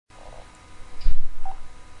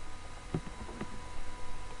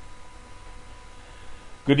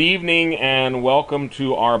Good evening and welcome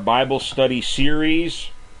to our Bible study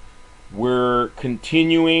series. We're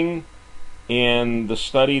continuing in the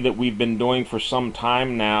study that we've been doing for some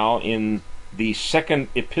time now in the second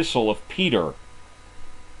epistle of Peter.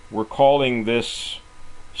 We're calling this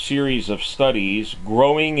series of studies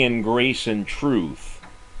Growing in Grace and Truth.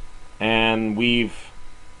 And we've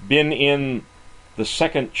been in the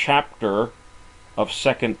second chapter of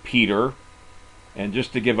 2 Peter. And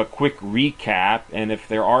just to give a quick recap, and if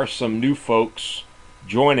there are some new folks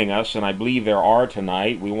joining us, and I believe there are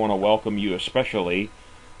tonight, we want to welcome you especially.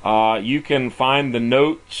 You can find the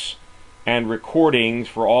notes and recordings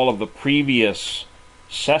for all of the previous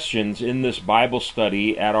sessions in this Bible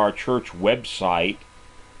study at our church website.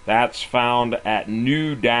 That's found at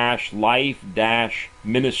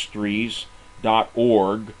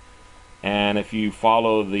new-life-ministries.org. And if you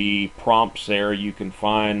follow the prompts there, you can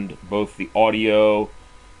find both the audio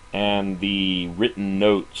and the written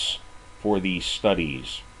notes for these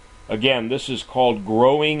studies. Again, this is called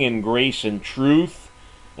Growing in Grace and Truth.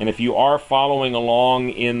 And if you are following along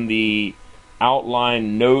in the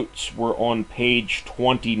outline notes, we're on page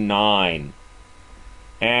 29.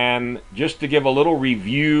 And just to give a little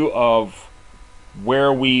review of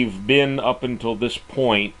where we've been up until this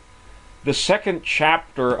point, the second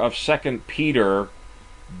chapter of 2 Peter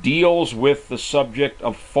deals with the subject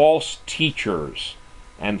of false teachers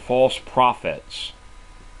and false prophets.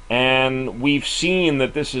 And we've seen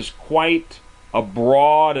that this is quite a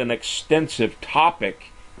broad and extensive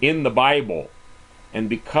topic in the Bible. And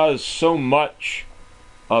because so much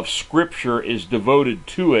of Scripture is devoted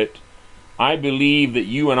to it, I believe that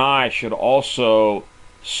you and I should also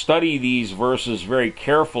study these verses very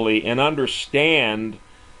carefully and understand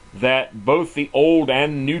that both the Old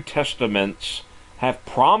and New Testaments have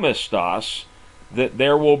promised us that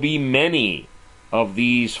there will be many of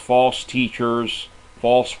these false teachers,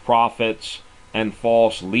 false prophets, and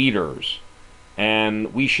false leaders.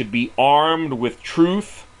 And we should be armed with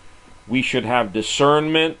truth. We should have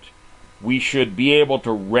discernment. We should be able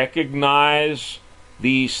to recognize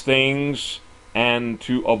these things and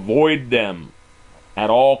to avoid them at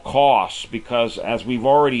all costs, because as we've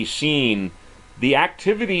already seen, the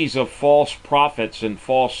activities of false prophets and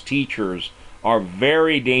false teachers are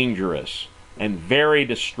very dangerous and very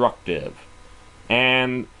destructive.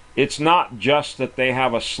 And it's not just that they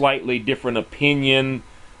have a slightly different opinion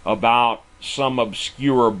about some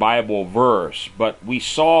obscure Bible verse, but we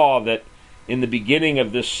saw that in the beginning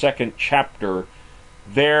of this second chapter,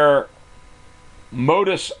 their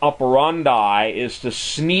modus operandi is to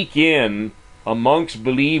sneak in amongst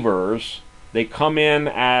believers. They come in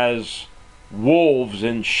as wolves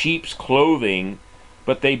in sheep's clothing,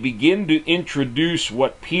 but they begin to introduce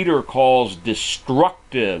what Peter calls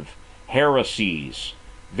destructive heresies,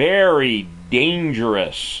 very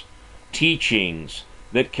dangerous teachings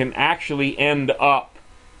that can actually end up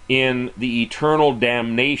in the eternal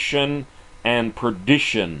damnation and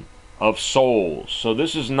perdition of souls. So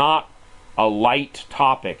this is not a light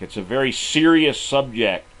topic. It's a very serious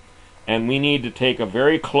subject, and we need to take a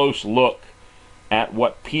very close look at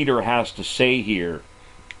what Peter has to say here.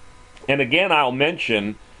 And again, I'll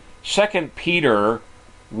mention 2 Peter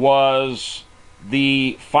was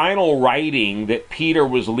the final writing that Peter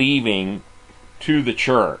was leaving to the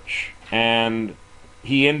church. And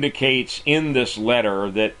he indicates in this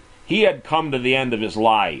letter that he had come to the end of his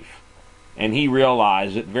life, and he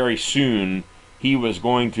realized that very soon he was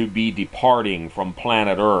going to be departing from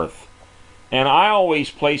planet Earth. And I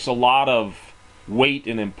always place a lot of weight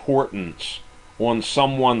and importance on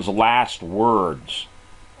someone's last words.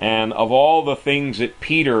 And of all the things that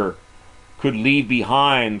Peter could leave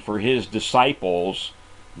behind for his disciples,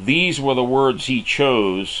 these were the words he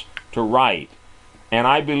chose to write. And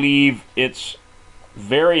I believe it's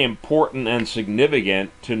very important and significant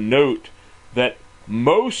to note that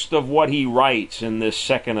most of what he writes in this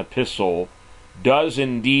second epistle does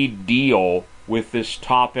indeed deal with this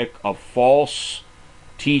topic of false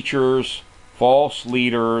teachers, false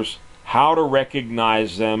leaders, how to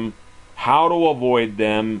recognize them, how to avoid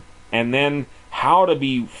them, and then how to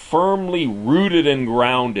be firmly rooted and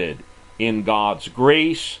grounded in God's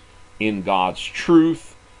grace, in God's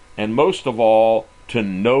truth, and most of all, to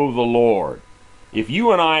know the Lord. If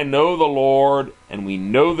you and I know the Lord, and we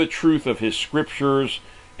know the truth of His Scriptures,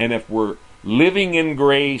 and if we're living in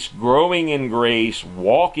grace, growing in grace,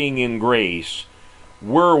 walking in grace,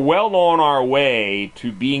 we're well on our way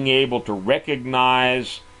to being able to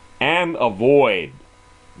recognize and avoid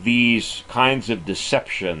these kinds of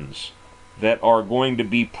deceptions that are going to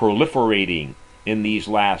be proliferating in these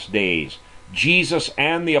last days. Jesus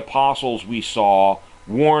and the apostles, we saw,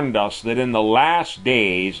 warned us that in the last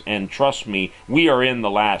days, and trust me, we are in the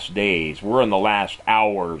last days, we're in the last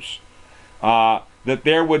hours, that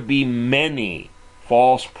there would be many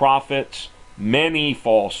false prophets, many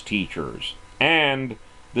false teachers. And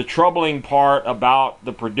the troubling part about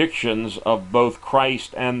the predictions of both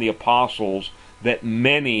Christ and the apostles, that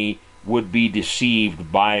many would be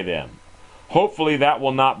deceived by them. Hopefully that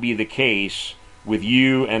will not be the case with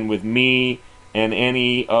you and with me and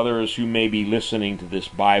any others who may be listening to this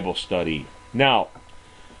Bible study. Now,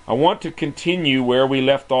 I want to continue where we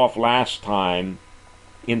left off last time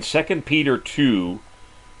in 2 Peter 2,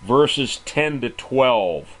 verses 10 to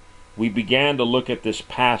 12. We began to look at this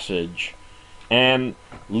passage, and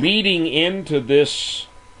leading into this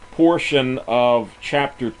portion of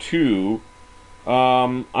chapter 2,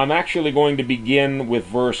 I'm actually going to begin with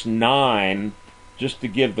verse 9, just to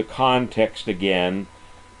give the context again,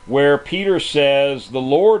 where Peter says, "The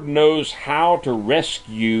Lord knows how to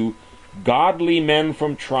rescue godly men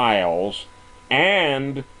from trials,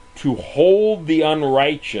 and to hold the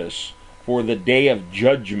unrighteous for the day of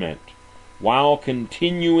judgment, while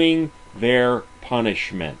continuing their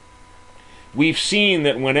punishment." We've seen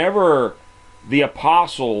that whenever the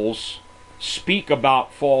apostles speak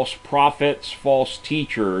about false prophets, false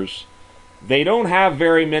teachers, they don't have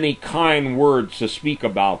very many kind words to speak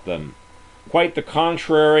about them. Quite the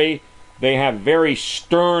contrary, they have very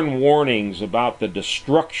stern warnings about the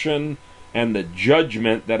destruction and the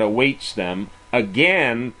judgment that awaits them.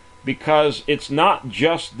 Again, because it's not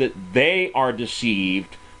just that they are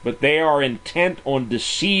deceived, but they are intent on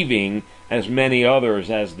deceiving as many others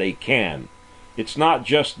as they can. It's not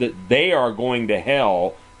just that they are going to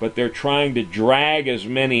hell, but they're trying to drag as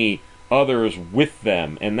many others with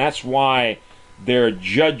them. And that's why their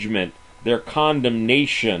judgment, their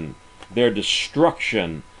condemnation, their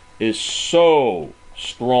destruction is so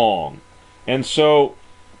strong. And so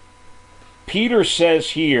Peter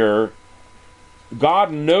says here,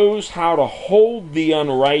 God knows how to hold the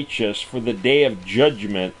unrighteous for the day of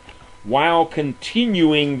judgment while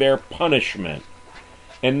continuing their punishment.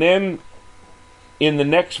 And then in the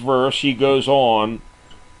next verse he goes on,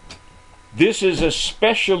 "This is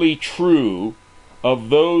especially true of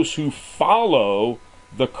those who follow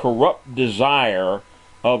the corrupt desire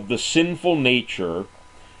of the sinful nature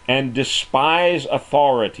and despise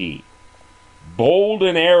authority. Bold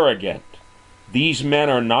and arrogant, these men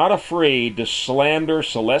are not afraid to slander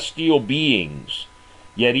celestial beings,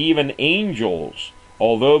 yet even angels,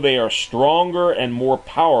 although they are stronger and more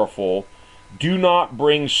powerful, do not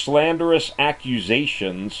bring slanderous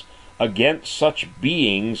accusations against such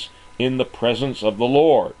beings in the presence of the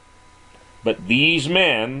Lord. But these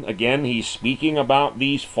men," again he's speaking about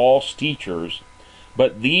these false teachers,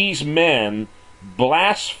 "but these men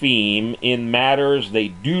blaspheme in matters they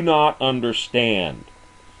do not understand.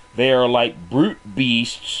 They are like brute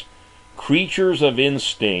beasts, creatures of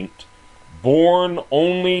instinct, born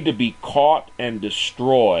only to be caught and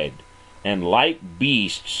destroyed, and like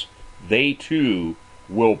beasts, they too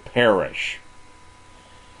will perish."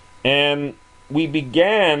 And we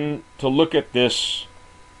began to look at this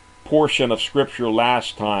portion of Scripture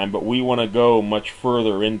last time, but we want to go much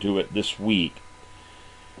further into it this week.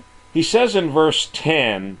 He says in verse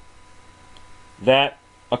 10 that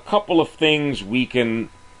a couple of things we can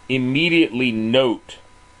immediately note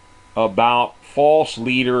about false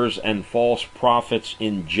leaders and false prophets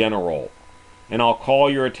in general. And I'll call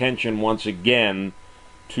your attention once again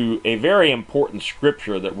to a very important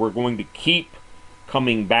scripture that we're going to keep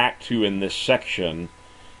coming back to in this section,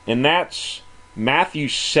 and that's Matthew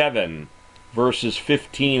 7, verses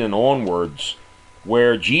 15 and onwards,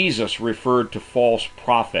 where Jesus referred to false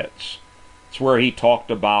prophets. It's where he talked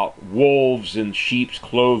about wolves in sheep's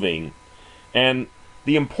clothing. And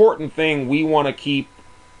the important thing we want to keep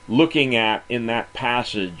looking at in that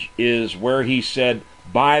passage is where he said,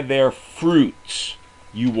 "By their fruits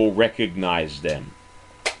you will recognize them."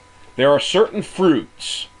 There are certain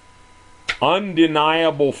fruits,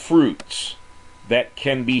 undeniable fruits, that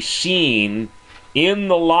can be seen in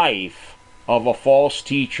the life of a false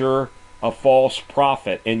teacher, a false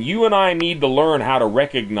prophet. And you and I need to learn how to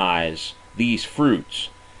recognize these fruits.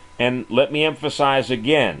 And let me emphasize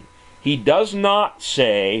again, he does not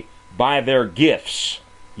say, "By their gifts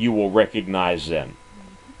you will recognize them."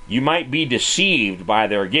 You might be deceived by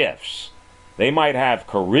their gifts. They might have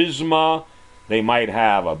charisma, they might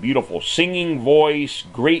have a beautiful singing voice,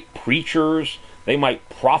 great preachers, they might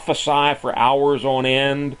prophesy for hours on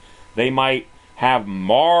end, they might have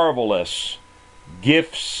marvelous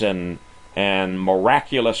gifts and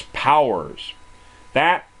miraculous powers.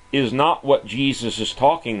 That is not what Jesus is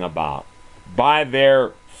talking about. By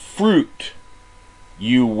their fruit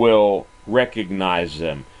you will recognize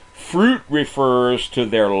them. Fruit refers to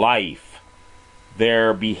their life,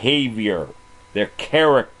 their behavior, their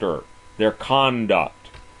character, their conduct.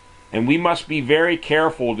 And we must be very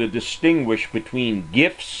careful to distinguish between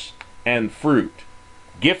gifts and fruit.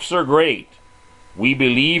 Gifts are great. We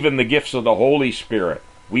believe in the gifts of the Holy Spirit.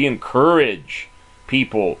 We encourage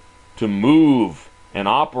people to move and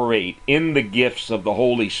operate in the gifts of the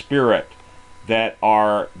Holy Spirit that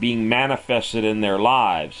are being manifested in their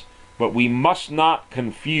lives. But we must not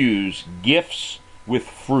confuse gifts with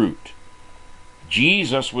fruit.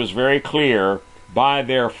 Jesus was very clear, by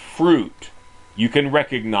their fruit you can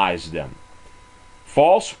recognize them.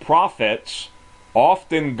 False prophets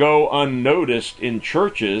often go unnoticed in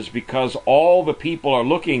churches because all the people are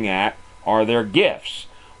looking at are their gifts.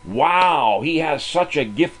 Wow, he has such a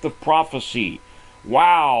gift of prophecy.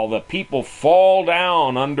 Wow, the people fall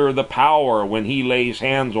down under the power when he lays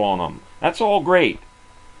hands on them. That's all great.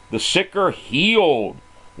 The sick are healed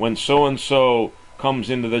when so-and-so comes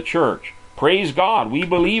into the church. Praise God, we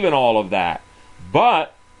believe in all of that.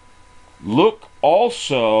 But look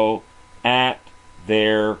also at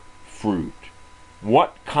their fruit.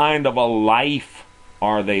 What kind of a life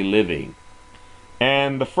are they living?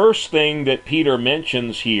 And the first thing that Peter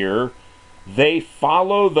mentions here, they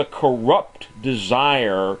follow the corrupt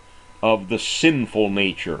desire of the sinful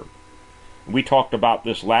nature. We talked about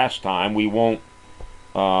this last time. We won't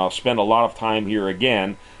spend a lot of time here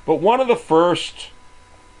again. But one of the first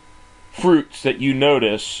fruits that you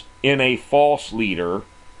notice in a false leader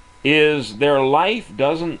is their life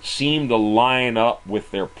doesn't seem to line up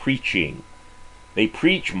with their preaching. They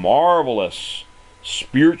preach marvelous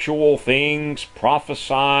spiritual things,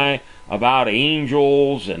 prophesy about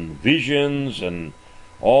angels and visions and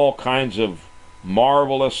all kinds of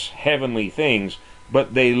marvelous heavenly things,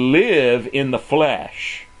 but they live in the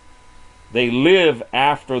flesh. They live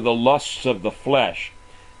after the lusts of the flesh.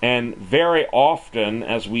 And very often,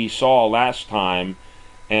 as we saw last time,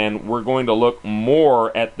 and we're going to look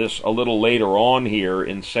more at this a little later on here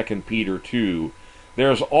in 2 Peter 2,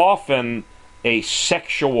 there's often a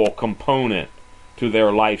sexual component to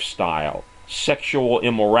their lifestyle. Sexual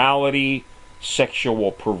immorality,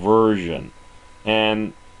 sexual perversion.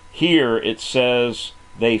 And here it says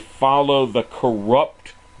they follow the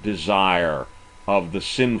corrupt desire of the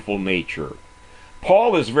sinful nature.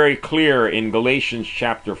 Paul is very clear in Galatians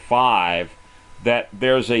chapter 5 that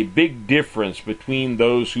there's a big difference between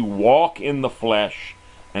those who walk in the flesh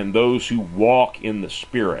and those who walk in the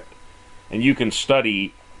Spirit. And you can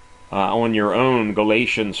study on your own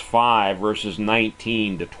Galatians 5 verses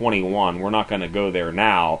 19 to 21. We're not going to go there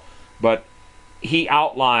now, but he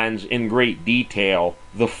outlines in great detail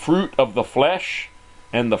the fruit of the flesh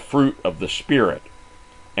and the fruit of the Spirit.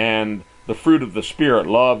 And the fruit of the Spirit,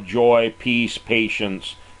 love, joy, peace,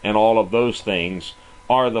 patience, and all of those things,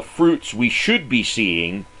 are the fruits we should be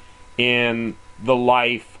seeing in the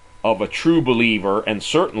life of a true believer, and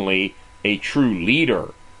certainly a true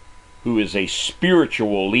leader who is a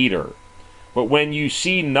spiritual leader. But when you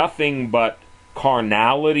see nothing but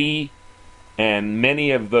carnality and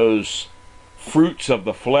many of those fruits of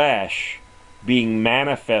the flesh being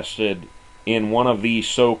manifested in one of these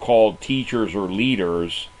so-called teachers or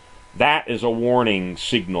leaders, that is a warning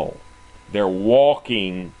signal. They're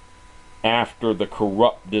walking after the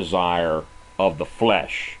corrupt desire of the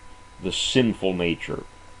flesh, the sinful nature.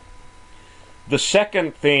 The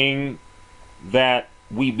second thing that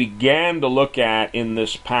we began to look at in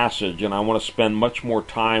this passage, and I want to spend much more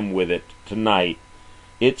time with it tonight,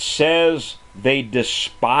 it says they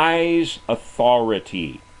despise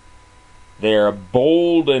authority. They are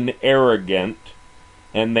bold and arrogant,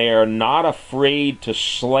 and they are not afraid to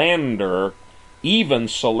slander even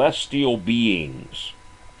celestial beings.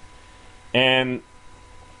 And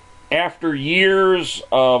after years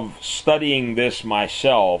of studying this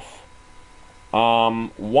myself,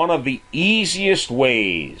 one of the easiest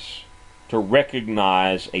ways to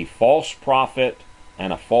recognize a false prophet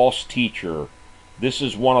and a false teacher, this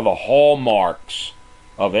is one of the hallmarks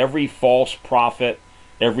of every false prophet,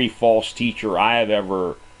 every false teacher I have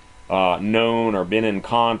ever known or been in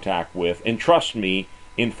contact with. And trust me,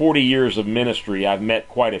 in 40 years of ministry, I've met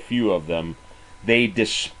quite a few of them. They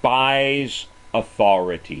despise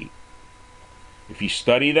authority. If you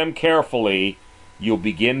study them carefully, you'll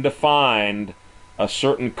begin to find a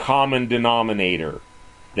certain common denominator.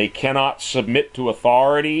 They cannot submit to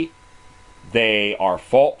authority. They are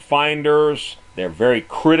fault finders. They're very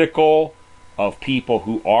critical of people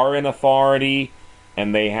who are in authority,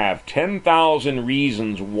 and they have 10,000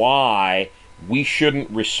 reasons why we shouldn't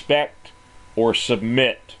respect or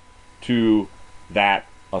submit to that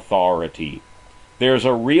authority. There's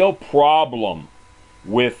a real problem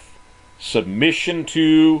with submission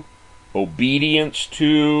to, obedience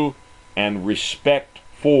to, and respect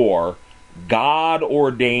for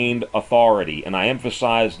God-ordained authority. And I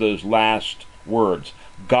emphasize those last words,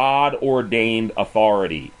 God-ordained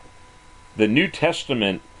authority. The New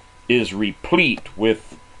Testament is replete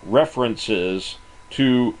with references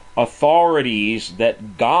to authorities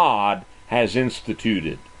that God has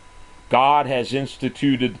instituted. God has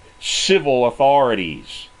instituted civil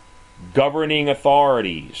authorities, governing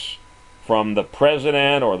authorities, from the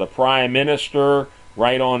president or the prime minister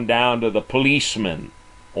right on down to the policeman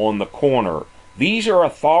on the corner. These are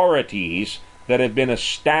authorities that have been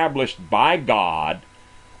established by God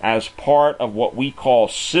as part of what we call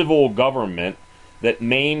civil government that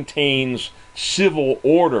maintains civil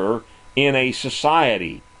order in a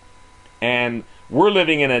society. And we're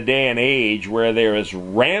living in a day and age where there is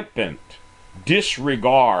rampant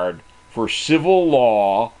disregard for civil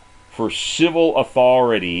law, for civil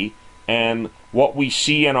authority, and what we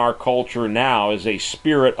see in our culture now is a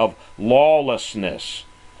spirit of lawlessness.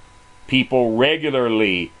 People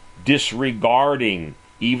regularly disregarding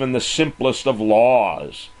even the simplest of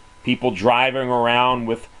laws. People driving around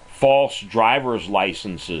with false driver's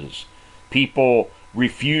licenses. People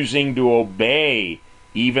refusing to obey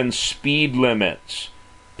even speed limits.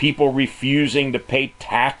 People refusing to pay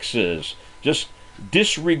taxes. Just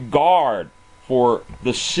disregard for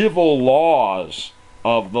the civil laws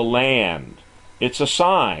of the land. It's a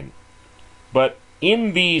sign. But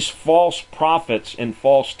in these false prophets and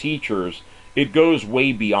false teachers, it goes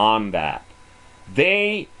way beyond that.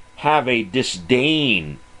 They have a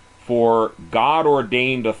disdain for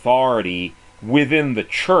God-ordained authority within the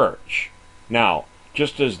church. Now,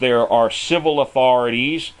 just as there are civil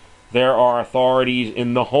authorities, there are authorities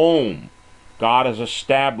in the home. God has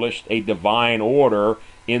established a divine order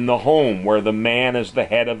in the home where the man is the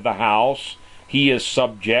head of the house. He is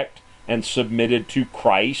subject and submitted to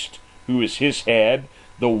Christ, who is his head.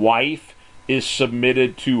 The wife is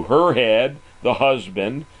submitted to her head, the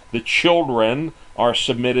husband. The children are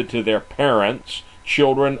submitted to their parents.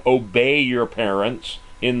 Children, obey your parents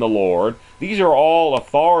in the Lord. These are all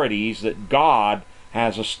authorities that God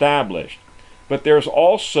has established. But there's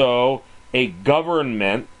also a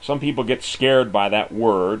government. Some people get scared by that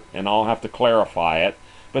word, and I'll have to clarify it.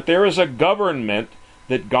 But there is a government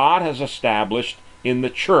that God has established in the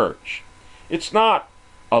church. It's not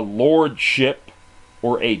a lordship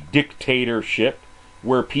or a dictatorship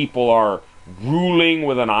where people are ruling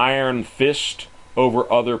with an iron fist over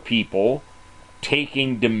other people,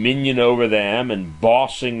 taking dominion over them and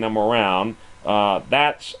bossing them around.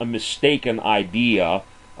 That's a mistaken idea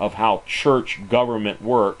of how church government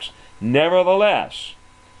works. Nevertheless,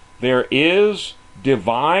 there is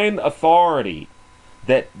divine authority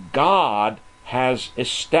that God has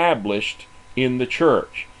established in the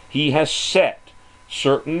church. He has set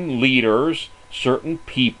certain leaders, certain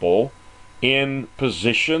people in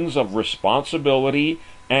positions of responsibility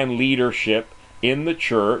and leadership in the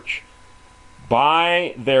church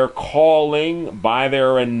by their calling, by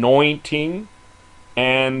their anointing,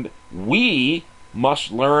 and we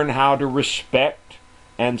must learn how to respect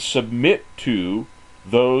and submit to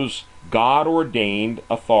those God-ordained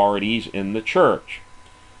authorities in the church.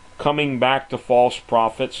 Coming back to false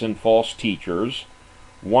prophets and false teachers,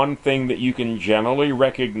 one thing that you can generally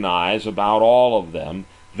recognize about all of them,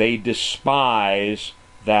 they despise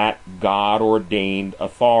that God-ordained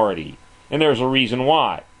authority. And there's a reason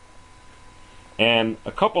why. And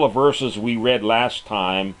a couple of verses we read last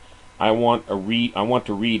time, I want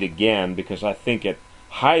to read again because I think it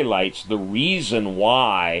highlights the reason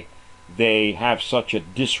why they have such a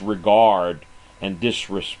disregard and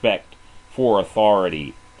disrespect for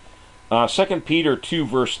authority. 2 Peter 2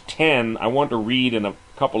 verse 10, I want to read in a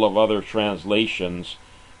couple of other translations,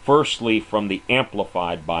 firstly from the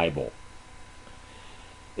Amplified Bible.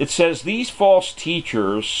 It says, "These false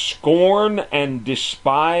teachers scorn and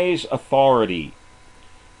despise authority,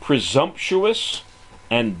 presumptuous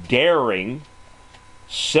and daring,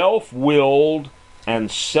 self-willed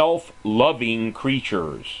and self-loving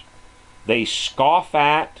creatures. They scoff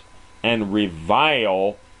at and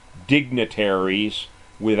revile dignitaries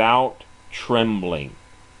without trembling."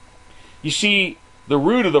 You see, the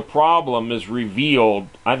root of the problem is revealed,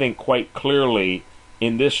 I think, quite clearly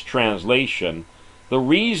in this translation. The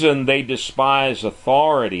reason they despise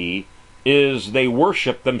authority is they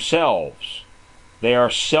worship themselves. They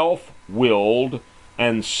are self-willed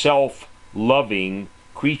and self-loving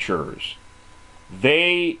creatures.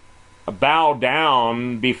 They bow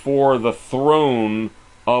down before the throne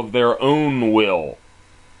of their own will.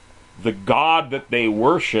 The God that they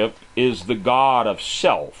worship is the God of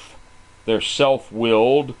self. They're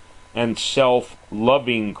self-willed and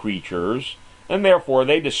self-loving creatures, and therefore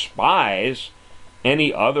they despise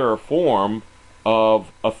any other form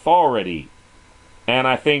of authority. And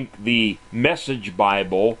I think the Message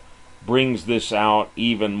Bible brings this out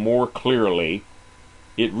even more clearly.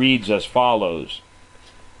 It reads as follows: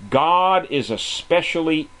 God is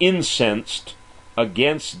especially incensed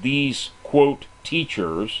against these, quote,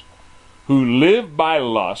 teachers who live by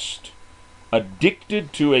lust,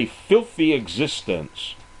 addicted to a filthy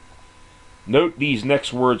existence. Note these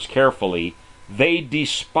next words carefully. They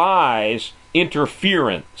despise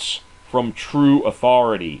interference from true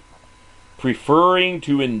authority, preferring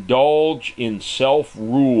to indulge in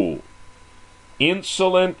self-rule.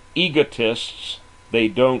 Insolent egotists, they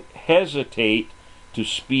don't hesitate to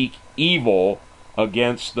speak evil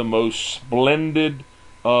against the most splendid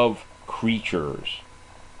of creatures.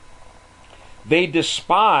 They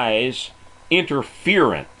despise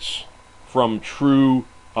interference from true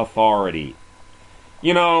authority.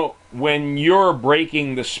 You know, when you're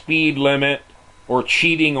breaking the speed limit or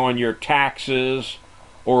cheating on your taxes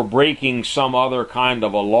or breaking some other kind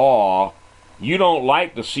of a law, you don't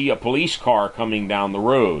like to see a police car coming down the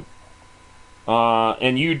road.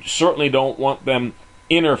 And you certainly don't want them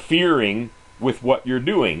interfering with what you're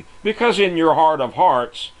doing, because in your heart of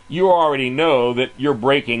hearts, you already know that you're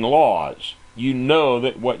breaking laws. You know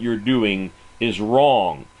that what you're doing is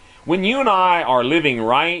wrong. When you and I are living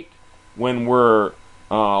right, when we're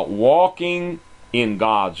walking in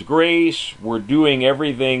God's grace, we're doing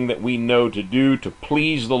everything that we know to do to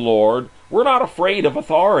please the Lord, we're not afraid of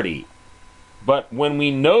authority. But when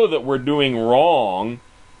we know that we're doing wrong,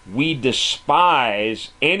 we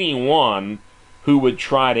despise anyone who would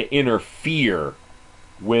try to interfere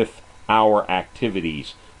with our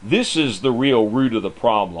activities. This is the real root of the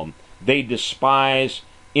problem. They despise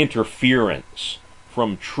interference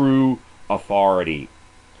from true authority.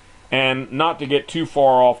 And not to get too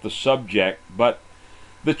far off the subject, but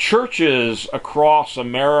the churches across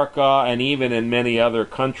America and even in many other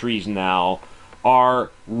countries now are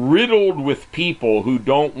riddled with people who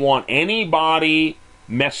don't want anybody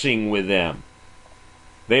messing with them.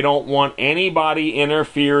 They don't want anybody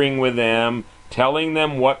interfering with them, telling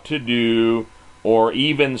them what to do, or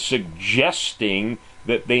even suggesting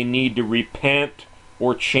that they need to repent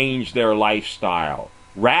or change their lifestyle.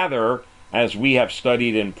 Rather, as we have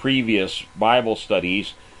studied in previous Bible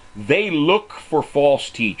studies, they look for false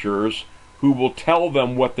teachers who will tell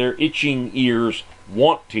them what their itching ears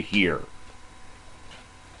want to hear.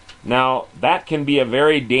 Now, that can be a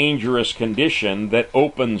very dangerous condition that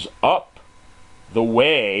opens up the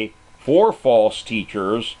way for false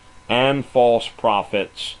teachers and false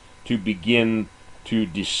prophets to begin to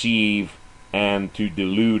deceive and to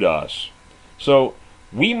delude us. So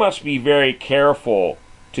we must be very careful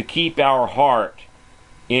to keep our heart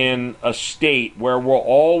in a state where we're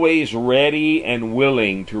always ready and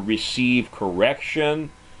willing to receive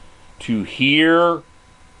correction, to hear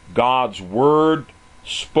God's word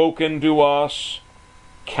spoken to us,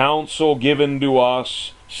 counsel given to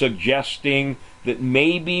us, suggesting that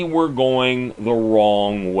maybe we're going the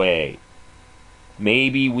wrong way.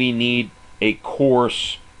 Maybe we need a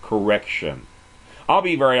course correction. I'll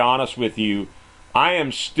be very honest with you. I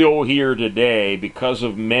am still here today because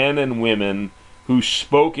of men and women who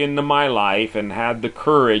spoke into my life and had the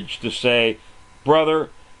courage to say, brother,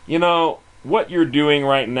 you know, what you're doing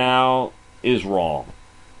right now is wrong.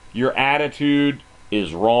 Your attitude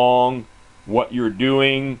is wrong. What you're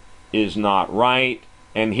doing is not right.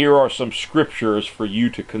 And here are some scriptures for you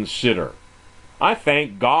to consider. I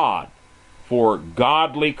thank God for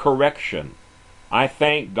godly correction. I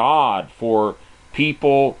thank God for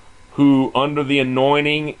people who, under the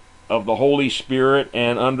anointing of the Holy Spirit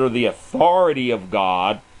and under the authority of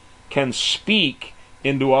God, can speak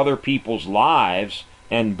into other people's lives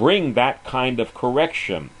and bring that kind of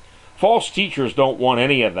correction. False teachers don't want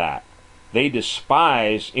any of that. They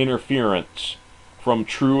despise interference from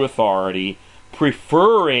true authority,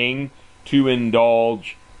 preferring to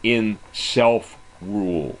indulge in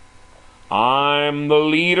self-rule. I'm the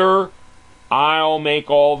leader. I'll make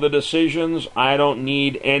all the decisions. I don't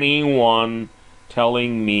need anyone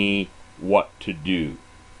telling me what to do.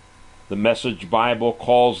 The Message Bible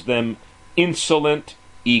calls them insolent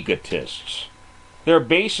egotists. They're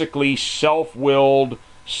basically self-willed,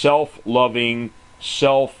 self-loving,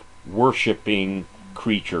 self-worshipping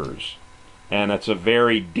creatures. And it's a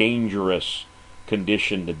very dangerous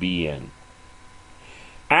condition to be in.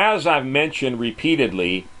 As I've mentioned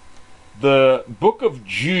repeatedly, the book of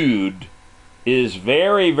Jude is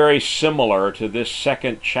very, very similar to this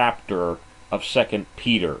second chapter of 2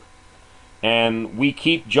 Peter. And we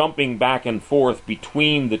keep jumping back and forth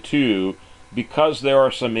between the two because there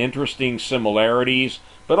are some interesting similarities,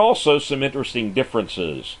 but also some interesting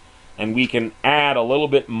differences. And we can add a little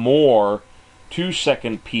bit more to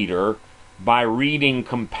 2 Peter by reading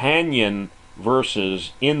companion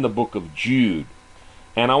verses in the book of Jude.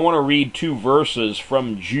 And I want to read 2 verses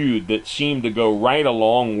from Jude that seem to go right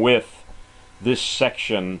along with this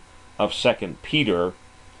section of 2 Peter.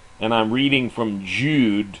 And I'm reading from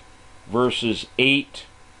Jude verses 8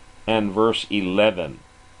 and verse 11.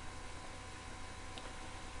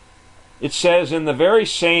 It says, "In the very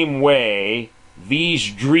same way,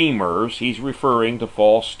 these dreamers," he's referring to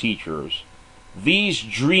false teachers, "these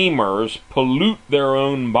dreamers pollute their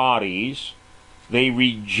own bodies, they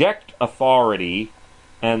reject authority,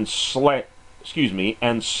 and slander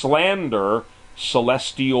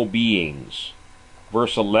celestial beings."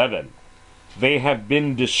 Verse 11, "They have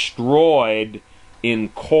been destroyed in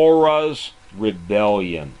Korah's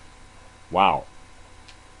rebellion." Wow.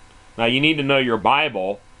 Now you need to know your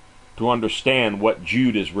Bible to understand what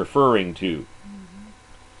Jude is referring to.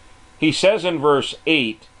 He says in verse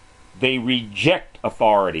 8, they reject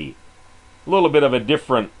authority. A little bit of a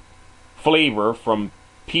different flavor from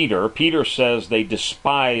Peter. Peter says they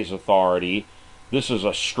despise authority. This is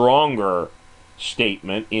a stronger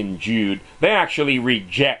statement in Jude. They actually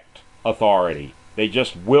reject authority. They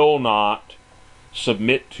just will not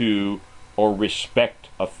submit to or respect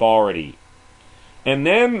authority. And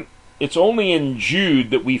then it's only in Jude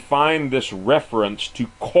that we find this reference to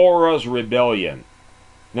Korah's rebellion.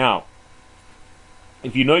 Now,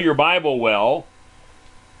 if you know your Bible well,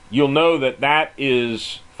 you'll know that that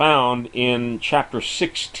is found in chapter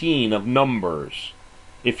 16 of Numbers.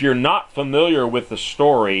 If you're not familiar with the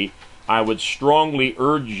story, I would strongly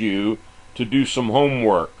urge you to do some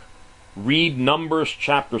homework. Read Numbers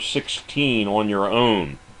chapter 16 on your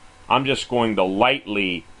own. I'm just going to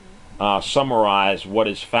lightly summarize what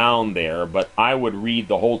is found there, but I would read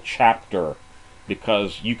the whole chapter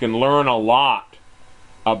because you can learn a lot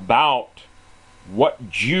about what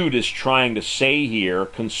Jude is trying to say here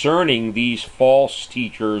concerning these false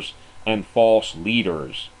teachers and false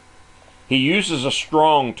leaders. He uses a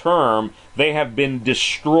strong term, they have been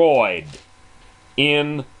destroyed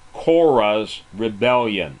in Korah's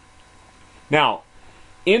rebellion. Now,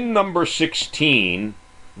 in number 16,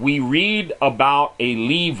 we read about a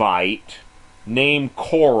Levite named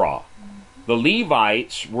Korah. The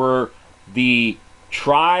Levites were the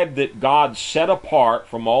tribe that God set apart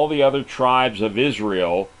from all the other tribes of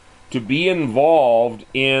Israel to be involved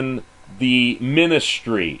in the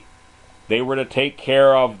ministry. They were to take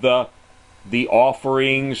care of the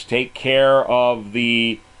offerings, take care of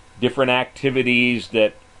the different activities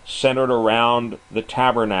that centered around the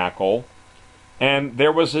tabernacle. And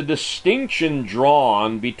there was a distinction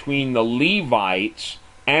drawn between the Levites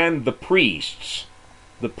and the priests.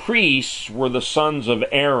 The priests were the sons of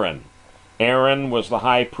Aaron. Aaron was the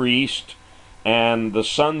high priest, and the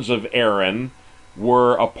sons of Aaron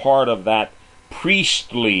were a part of that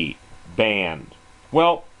priestly band.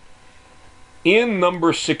 Well, in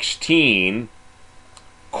number 16,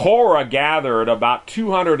 Korah gathered about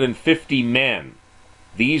 250 men.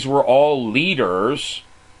 These were all leaders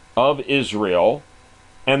of Israel,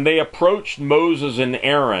 and they approached Moses and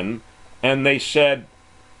Aaron, and they said,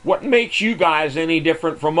 "What makes you guys any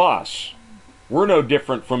different from us? We're no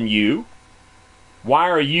different from you. Why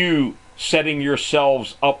are you setting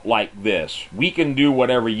yourselves up like this? We can do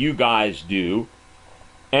whatever you guys do."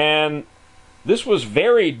 And this was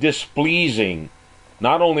very displeasing,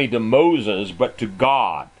 not only to Moses, but to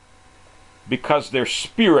God, because their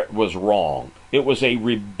spirit was wrong. It was a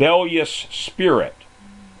rebellious spirit.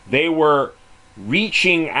 They were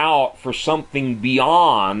reaching out for something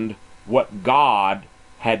beyond what God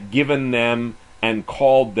had given them and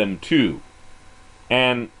called them to.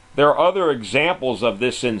 And there are other examples of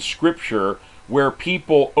this in Scripture where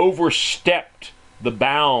people overstepped the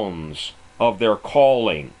bounds of their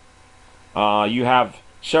calling. You have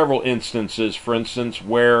several instances, for instance,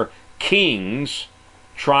 where kings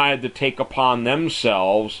tried to take upon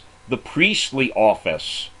themselves the priestly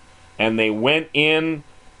office, and they went in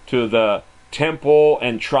to the temple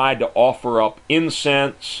and tried to offer up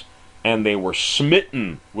incense, and they were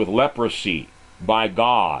smitten with leprosy by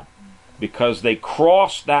God because they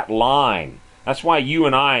crossed that line. That's why you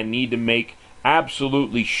and I need to make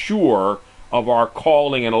absolutely sure of our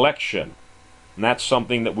calling and election. And that's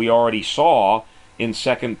something that we already saw in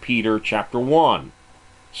 2 Peter chapter 1.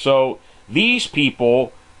 So these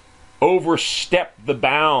people overstepped the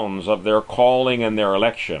bounds of their calling and their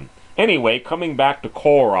election. Anyway, coming back to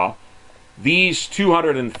Korah, these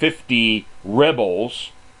 250 rebels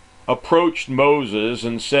approached Moses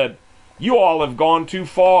and said, "You all have gone too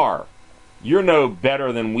far. You're no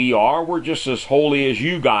better than we are. We're just as holy as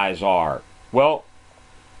you guys are." Well,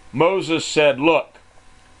 Moses said, "Look,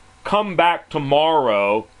 come back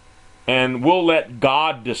tomorrow and we'll let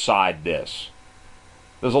God decide this."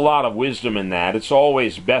 There's a lot of wisdom in that. It's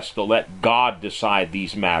always best to let God decide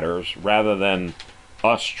these matters rather than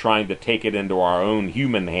us trying to take it into our own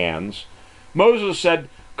human hands. Moses said,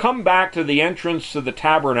 "Come back to the entrance to the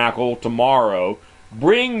tabernacle tomorrow.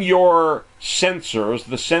 Bring your censers."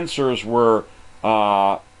 The censers were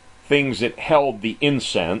things that held the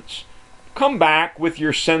incense. "Come back with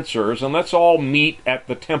your censers and let's all meet at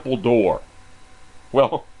the temple door."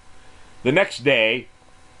 Well, the next day,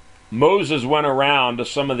 Moses went around to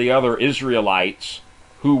some of the other Israelites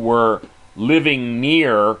who were living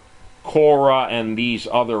near Korah and these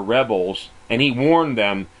other rebels, and he warned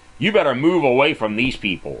them, "You better move away from these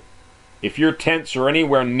people. If your tents are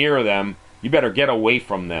anywhere near them, you better get away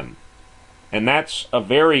from them." And that's a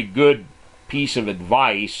very good piece of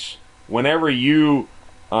advice. Whenever you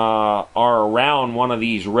are around one of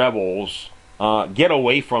these rebels, get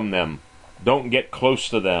away from them. Don't get close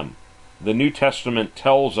to them. The New Testament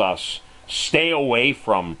tells us, stay away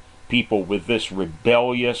from people with this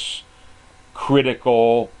rebellious,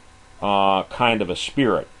 critical kind of a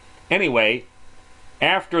spirit. Anyway,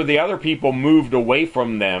 after the other people moved away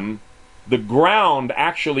from them, the ground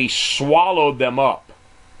actually swallowed them up.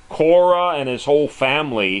 Korah and his whole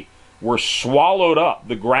family were swallowed up.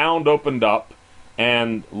 The ground opened up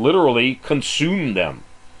and literally consumed them.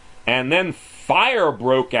 And then fire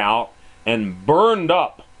broke out and burned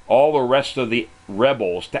up all the rest of the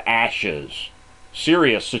rebels to ashes.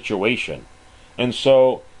 Serious situation. And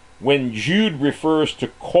so when Jude refers to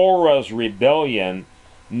Korah's rebellion,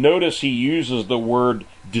 notice he uses the word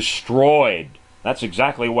destroyed. That's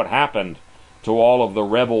exactly what happened to all of the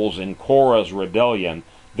rebels in Korah's rebellion.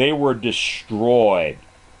 They were destroyed.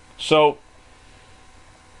 So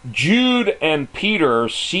Jude and Peter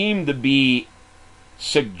seem to be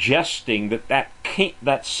suggesting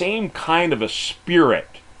that same kind of a spirit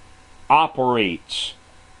operates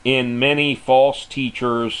in many false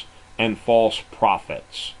teachers and false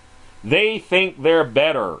prophets. They think they're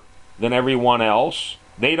better than everyone else.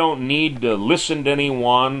 They don't need to listen to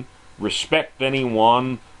anyone, respect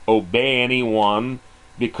anyone, obey anyone,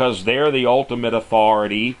 because they're the ultimate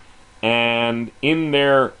authority. And in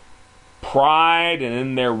their pride and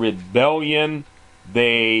in their rebellion,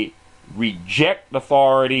 they reject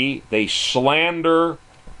authority, they slander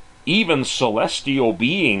even celestial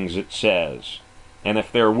beings, it says. And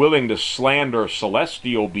if they're willing to slander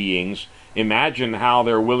celestial beings, imagine how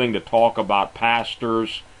they're willing to talk about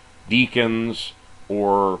pastors, deacons,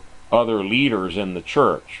 or other leaders in the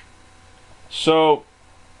church. So,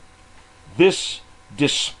 this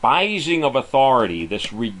despising of authority,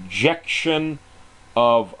 this rejection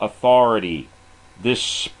of authority, this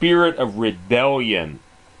spirit of rebellion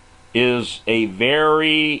is a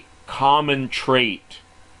very common trait.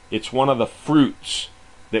 It's one of the fruits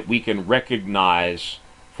that we can recognize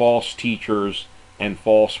false teachers and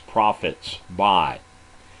false prophets by.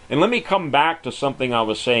 And let me come back to something I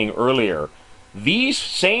was saying earlier. These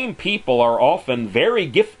same people are often very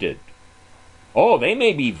gifted. Oh, they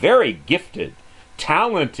may be very gifted,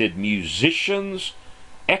 talented musicians,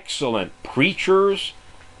 excellent preachers.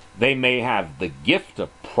 They may have the gift of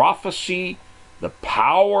prophecy. The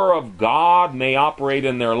power of God may operate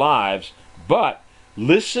in their lives, but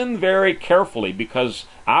listen very carefully, because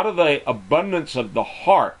out of the abundance of the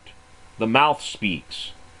heart, the mouth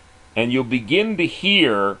speaks. And you'll begin to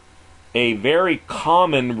hear a very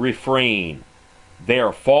common refrain. They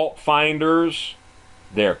are fault finders.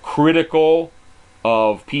 They're critical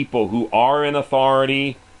of people who are in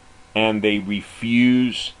authority, and they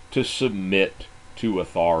refuse to submit to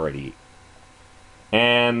authority.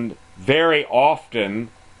 And very often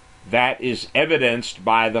that is evidenced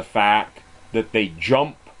by the fact that they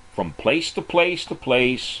jump from place to place to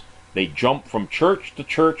place. They jump from church to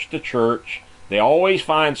church to church. They always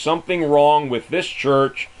find something wrong with this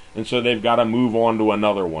church, and so they've got to move on to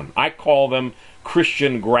another one. I call them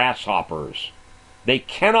Christian grasshoppers. They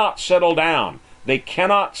cannot settle down. They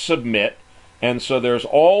cannot submit, and so there's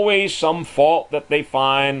always some fault that they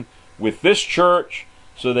find with this church,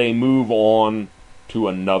 so they move on to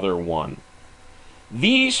another one.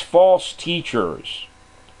 These false teachers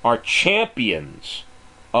are champions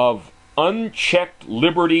of unchecked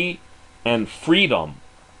liberty and freedom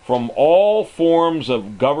from all forms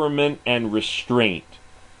of government and restraint.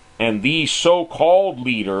 And these so-called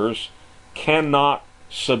leaders cannot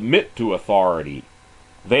submit to authority.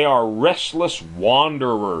 They are restless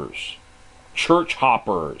wanderers, church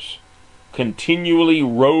hoppers, continually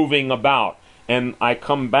roving about. And I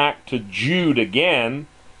come back to Jude again,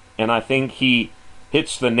 and I think he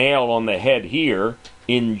hits the nail on the head here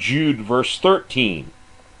in Jude verse 13.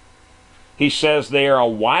 He says they are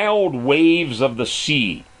wild waves of the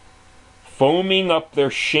sea, foaming up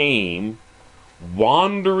their shame,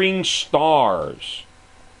 wandering stars,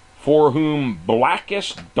 for whom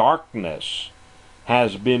blackest darkness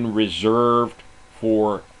has been reserved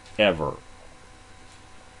forever.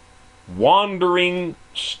 Wandering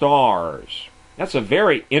stars. That's a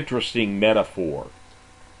very interesting metaphor.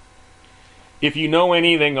 If you know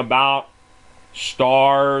anything about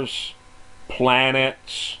stars,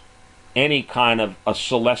 planets, any kind of a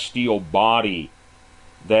celestial body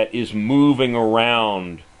that is moving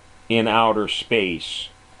around in outer space,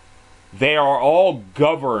 they are all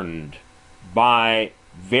governed by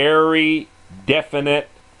very definite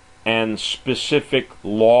and specific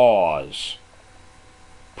laws.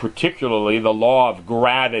 Particularly the law of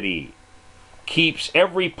gravity keeps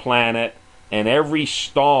every planet and every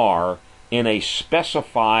star in a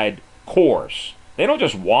specified course. They don't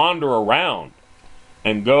just wander around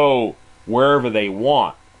and go wherever they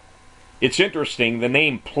want. It's interesting, the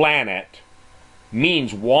name planet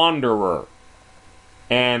means wanderer,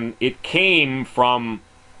 and it came from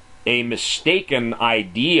a mistaken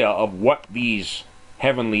idea of what these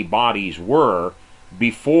heavenly bodies were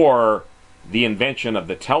before the invention of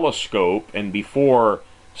the telescope and before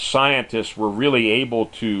scientists were really able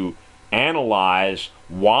to analyze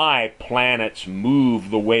why planets move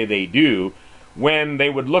the way they do. When they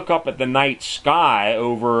would look up at the night sky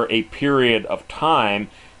over a period of time,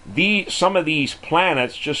 some of these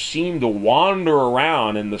planets just seem to wander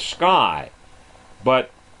around in the sky. But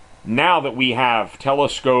now that we have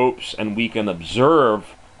telescopes and we can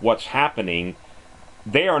observe what's happening,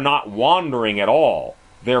 they are not wandering at all.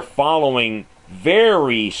 They're following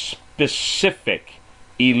very specific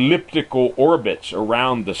elliptical orbits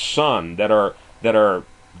around the sun that are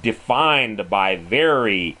defined by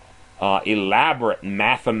very elaborate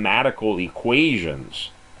mathematical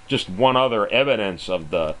equations. Just one other evidence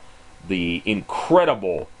of the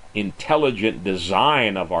incredible intelligent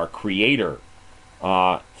design of our Creator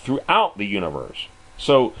throughout the universe.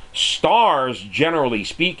 So stars, generally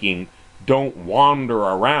speaking, don't wander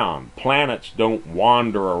around. Planets don't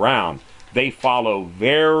wander around. They follow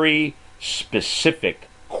very specific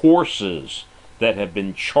courses that have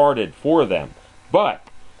been charted for them. But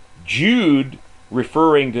Jude,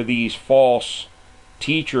 referring to these false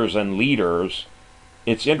teachers and leaders,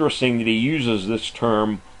 it's interesting that he uses this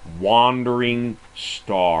term, wandering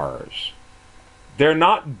stars. They're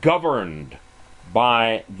not governed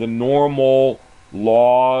by the normal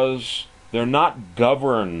laws. They're not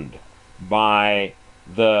governed by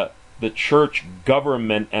the church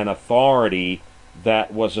government and authority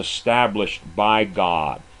that was established by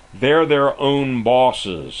God. They're their own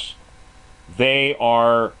bosses. They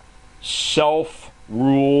are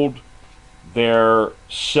self-ruled. They're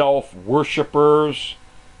self-worshippers,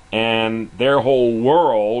 and their whole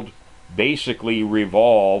world basically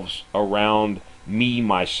revolves around me,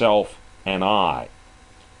 myself, and I.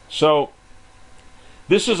 So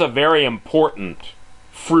this is a very important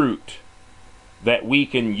fruit that we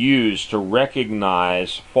can use to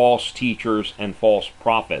recognize false teachers and false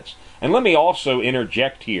prophets. And let me also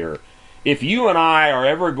interject here. If you and I are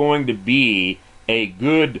ever going to be a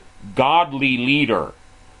good, godly leader,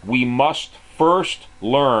 we must first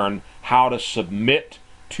learn how to submit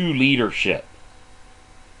to leadership.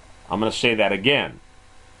 I'm going to say that again.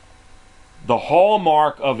 The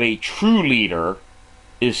hallmark of a true leader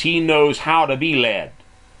is he knows how to be led.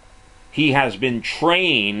 He has been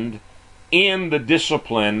trained in the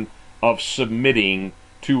discipline of submitting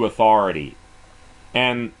to authority.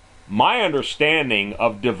 And my understanding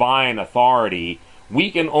of divine authority, we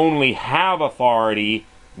can only have authority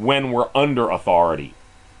when we're under authority.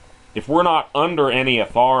 If we're not under any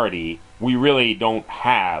authority, we really don't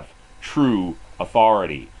have true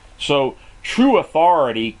authority. So true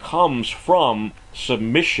authority comes from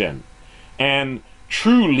submission. And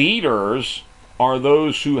true leaders are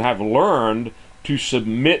those who have learned to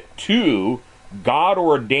submit to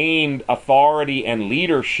God-ordained authority and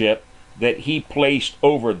leadership that He placed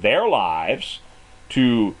over their lives,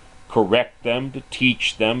 to correct them, to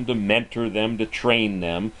teach them, to mentor them, to train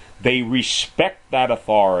them. They respect that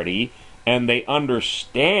authority, and they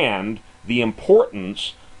understand the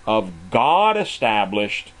importance of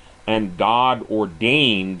God-established and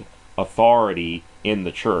God-ordained authority in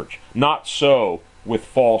the church. Not so with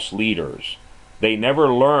false leaders. They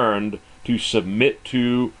never learned to submit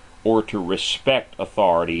to or to respect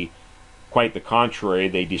authority. Quite the contrary,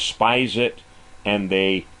 they despise it and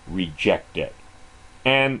they reject it.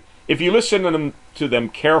 And if you listen to them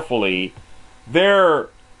carefully, their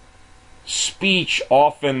speech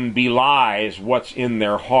often belies what's in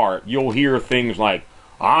their heart. You'll hear things like,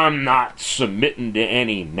 I'm not submitting to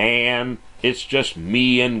any man, it's just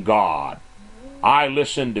me and God. I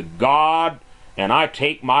listen to God, and I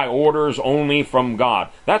take my orders only from God.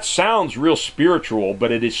 That sounds real spiritual,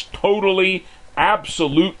 but it is totally,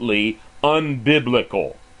 absolutely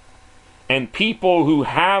unbiblical. And people who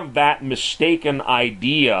have that mistaken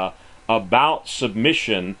idea about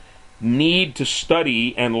submission need to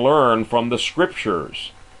study and learn from the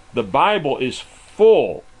Scriptures. The Bible is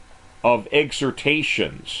full of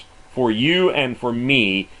exhortations for you and for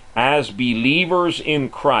me as believers in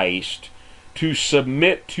Christ to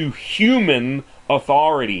submit to human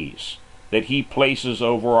authorities that He places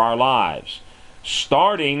over our lives.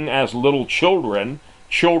 Starting as little children,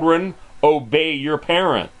 children, obey your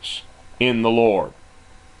parents in the Lord.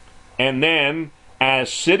 And then,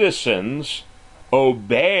 as citizens,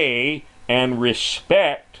 obey and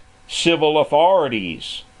respect civil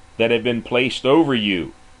authorities that have been placed over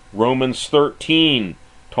you. Romans 13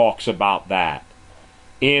 talks about that.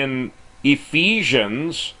 In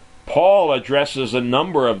Ephesians, Paul addresses a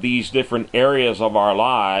number of these different areas of our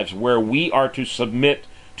lives where we are to submit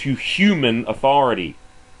to human authority.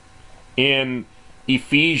 In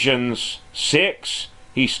Ephesians 6,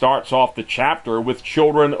 he starts off the chapter with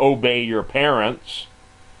children, obey your parents.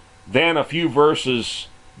 Then a few verses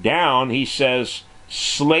down, he says,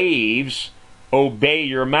 slaves, obey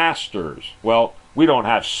your masters. Well, we don't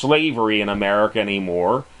have slavery in America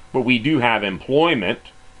anymore, but we do have employment,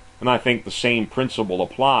 and I think the same principle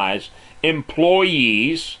applies.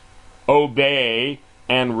 Employees, obey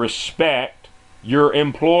and respect your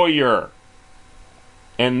employer.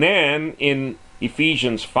 And then in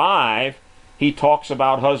Ephesians 5, he talks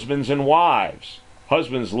about husbands and wives.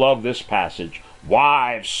 Husbands love this passage.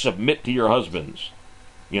 Wives, submit to your husbands.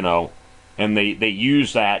 And they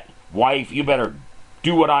use that, wife, you better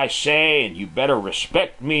do what I say, and you better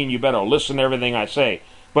respect me, and you better listen to everything I say.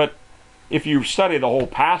 But if you study the whole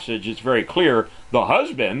passage, it's very clear the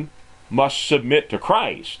husband must submit to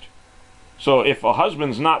Christ. So if a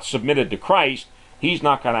husband's not submitted to Christ, he's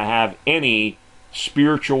not going to have any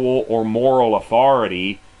spiritual or moral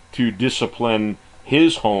authority to discipline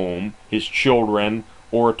his home, his children,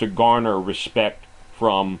 or to garner respect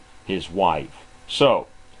from his wife. So,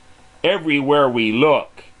 everywhere we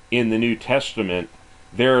look in the New Testament,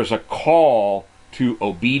 there's a call to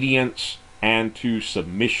obedience and to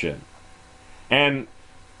submission. And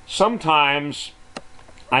sometimes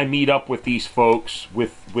I meet up with these folks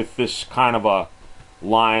with this kind of a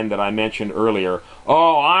line that I mentioned earlier.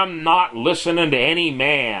 Oh, I'm not listening to any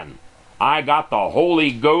man. I got the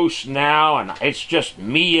Holy Ghost now, and it's just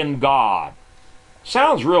me and God.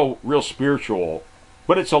 Sounds real spiritual,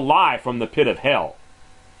 but it's a lie from the pit of hell.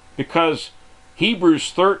 Because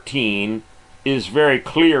Hebrews 13 is very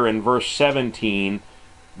clear in verse 17.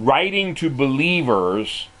 Writing to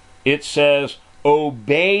believers, it says,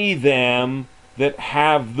 obey them that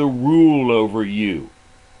have the rule over you.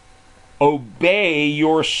 Obey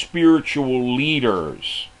your spiritual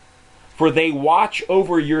leaders, for they watch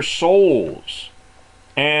over your souls.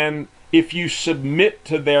 And if you submit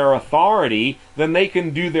to their authority, then they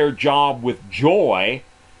can do their job with joy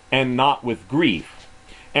and not with grief.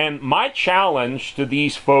 And my challenge to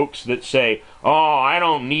these folks that say, oh, I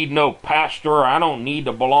don't need no pastor, I don't need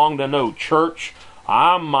to belong to no church,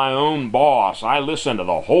 I'm my own boss, I listen to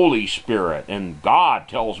the Holy Spirit, and God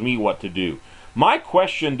tells me what to do. My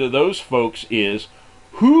question to those folks is,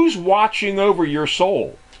 who's watching over your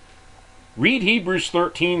soul? Read Hebrews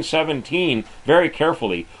 13:17 very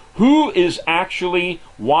carefully. Who is actually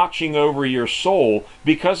watching over your soul?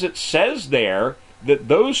 Because it says there that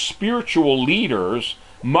those spiritual leaders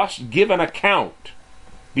must give an account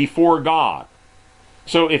before God.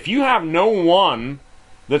 So if you have no one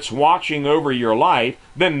that's watching over your life,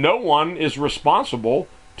 then no one is responsible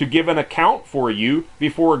to give an account for you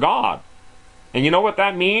before God. And you know what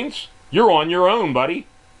that means? You're on your own, buddy.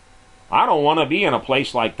 I don't want to be in a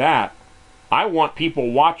place like that. I want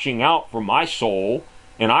people watching out for my soul,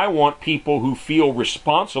 and I want people who feel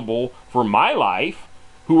responsible for my life,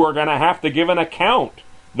 who are going to have to give an account.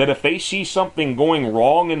 That if they see something going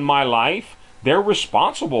wrong in my life, they're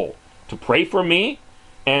responsible to pray for me,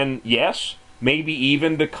 and yes, maybe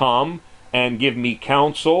even to come and give me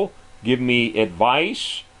counsel, give me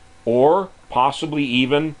advice, or possibly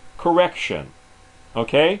even correction.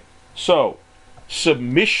 Okay? So,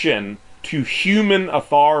 submission to human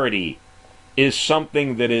authority is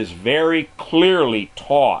something that is very clearly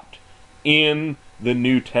taught in the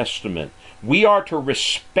New Testament. We are to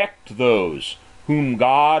respect those whom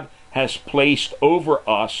God has placed over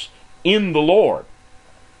us in the Lord.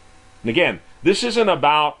 And again, this isn't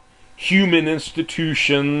about human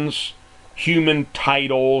institutions, human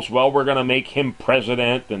titles. Well, we're going to make him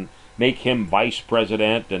president and make him vice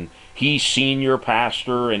president, and he's senior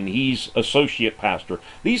pastor and he's associate pastor.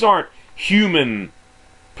 These aren't human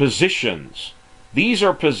positions. These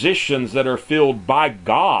are positions that are filled by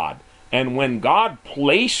God. And when God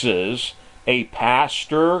places a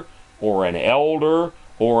pastor or an elder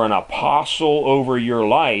or an apostle over your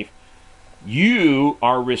life, you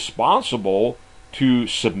are responsible to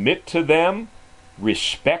submit to them,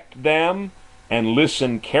 respect them, and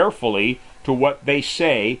listen carefully to what they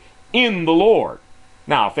say in the Lord.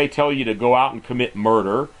 Now, if they tell you to go out and commit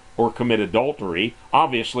murder or commit adultery,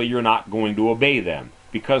 obviously you're not going to obey them,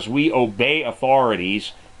 because we obey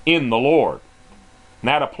authorities in the Lord. And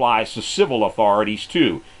that applies to civil authorities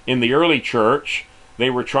too. In the early church, they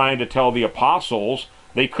were trying to tell the apostles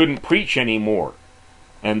they couldn't preach anymore.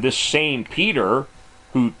 And this same Peter,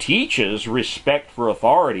 who teaches respect for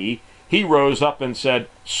authority, he rose up and said,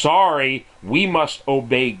 sorry, we must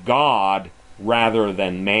obey God rather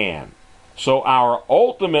than man. So our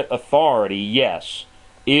ultimate authority, yes,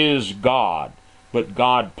 is God. But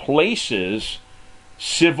God places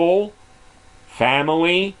civil,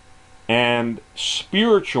 family, and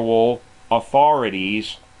spiritual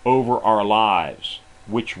authorities over our lives,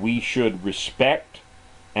 which we should respect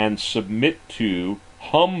and submit to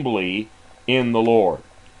humbly in the Lord.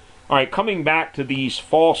 All right, coming back to these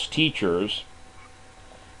false teachers,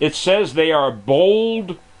 it says they are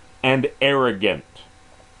bold and arrogant.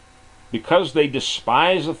 Because they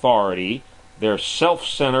despise authority, they're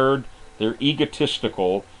self-centered, they're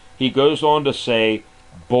egotistical. He goes on to say,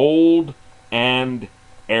 bold and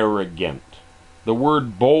arrogant. The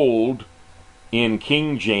word bold in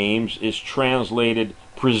King James is translated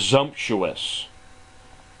presumptuous.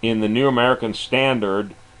 In the New American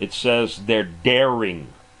Standard, it says they're daring.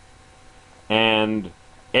 And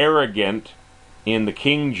arrogant in the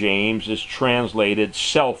King James is translated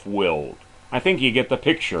self-willed. I think you get the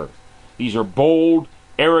picture. These are bold,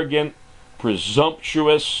 arrogant,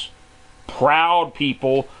 presumptuous, proud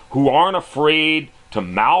people who aren't afraid to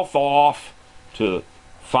mouth off, to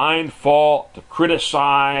find fault, to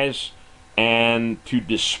criticize, and to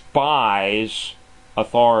despise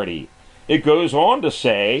authority. It goes on to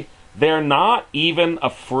say they're not even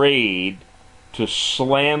afraid to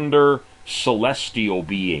slander celestial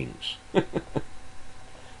beings.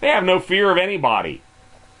 They have no fear of anybody.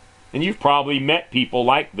 And you've probably met people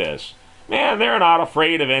like this. Man, they're not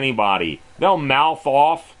afraid of anybody. They'll mouth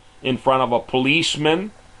off in front of a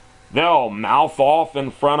policeman. They'll mouth off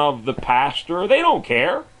in front of the pastor. They don't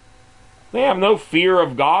care. They have no fear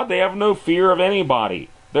of God. They have no fear of anybody.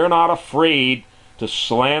 They're not afraid to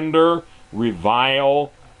slander,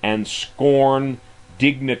 revile, and scorn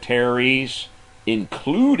dignitaries,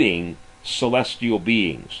 including celestial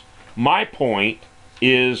beings. My point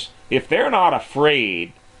is, if they're not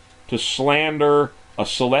afraid to slander a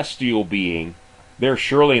celestial being, they're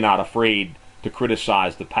surely not afraid to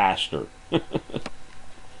criticize the pastor.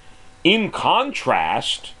 In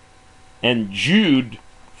contrast, and Jude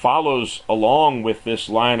follows along with this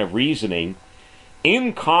line of reasoning,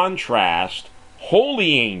 in contrast,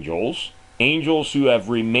 holy angels, angels who have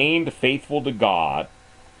remained faithful to God,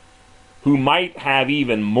 who might have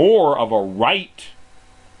even more of a right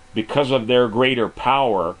because of their greater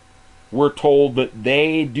power, we're told that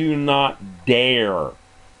they do not dare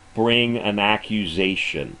bring an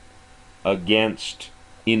accusation against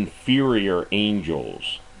inferior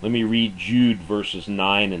angels. Let me read Jude verses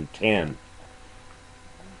 9 and 10.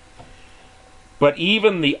 But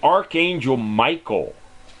even the archangel Michael,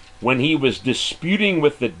 when he was disputing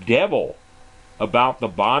with the devil about the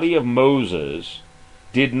body of Moses,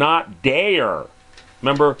 did not dare.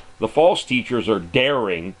 Remember, the false teachers are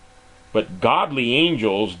daring, but godly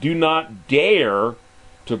angels do not dare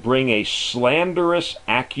to bring a slanderous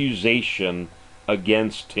accusation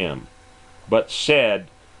against him, but said,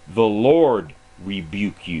 "The Lord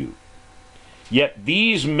rebuke you." Yet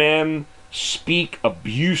these men speak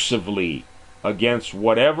abusively against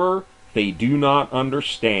whatever they do not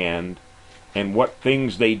understand, and what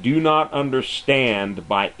things they do not understand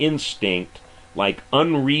by instinct, like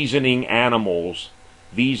unreasoning animals,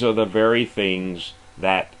 these are the very things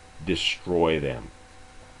that destroy them.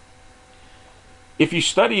 If you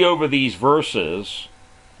study over these verses,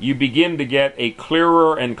 you begin to get a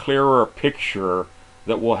clearer and clearer picture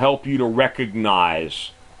that will help you to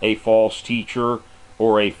recognize a false teacher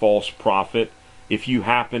or a false prophet if you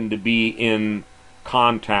happen to be in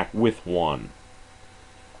contact with one.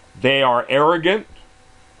 They are arrogant,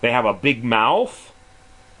 they have a big mouth,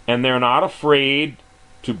 and they're not afraid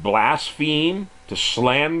to blaspheme, to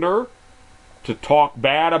slander, to talk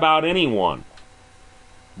bad about anyone.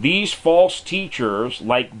 These false teachers,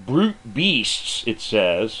 like brute beasts, it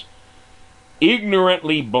says,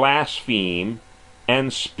 ignorantly blaspheme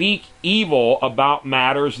and speak evil about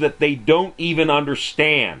matters that they don't even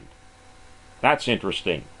understand. That's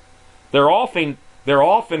interesting. They're often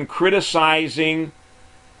criticizing,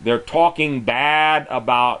 they're talking bad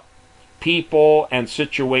about people and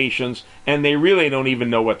situations, and they really don't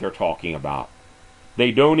even know what they're talking about.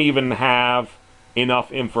 They don't even have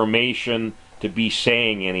enough information to be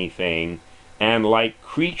saying anything, and like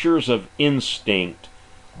creatures of instinct,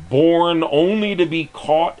 born only to be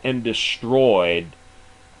caught and destroyed,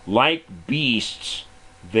 like beasts,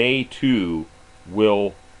 they too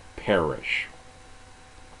will perish.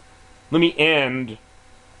 Let me end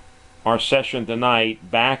our session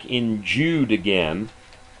tonight back in Jude again.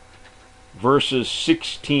 Verses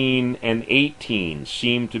 16 and 18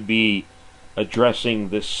 seem to be addressing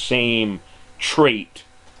the same trait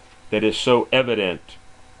that is so evident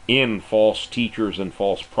in false teachers and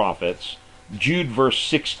false prophets. Jude verse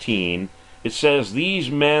 16, it says, "These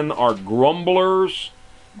men are grumblers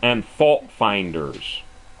and fault finders.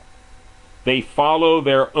 They follow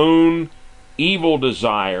their own evil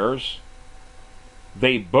desires.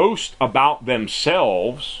 They boast about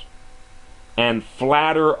themselves and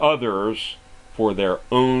flatter others for their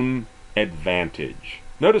own advantage."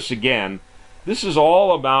 Notice again, this is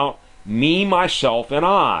all about me, myself, and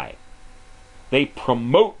I. They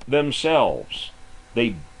promote themselves.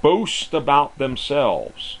 They boast about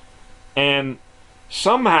themselves. And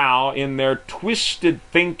somehow in their twisted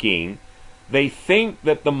thinking, they think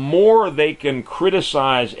that the more they can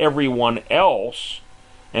criticize everyone else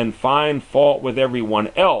and find fault with everyone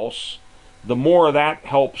else, the more that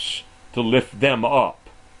helps to lift them up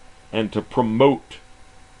and to promote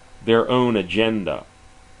their own agenda.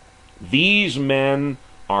 These men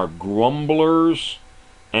are grumblers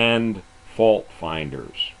and fault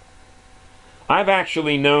finders. I've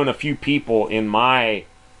actually known a few people in my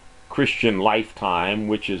Christian lifetime,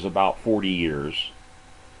 which is about 40 years,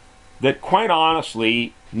 that quite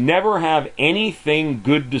honestly never have anything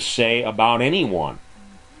good to say about anyone.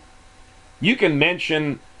 You can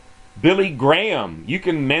mention Billy Graham, you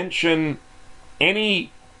can mention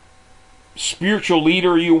any spiritual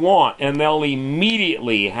leader you want, and they'll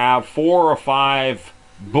immediately have 4 or 5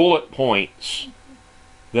 bullet points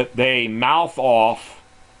that they mouth off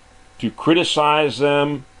to criticize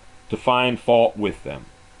them, to find fault with them.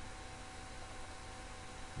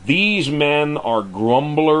 These men are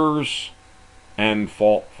grumblers and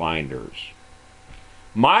fault finders.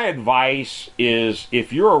 My advice is,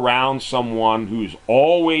 if you're around someone who's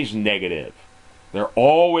always negative, they're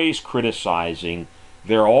always criticizing,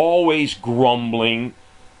 they're always grumbling,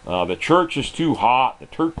 the church is too hot,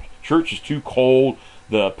 the church is too cold,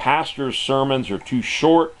 the pastor's sermons are too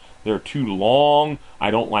short, they're too long,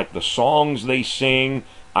 I don't like the songs they sing,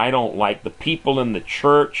 I don't like the people in the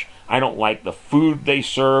church, I don't like the food they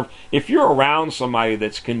serve. If you're around somebody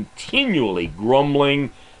that's continually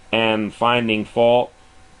grumbling and finding fault,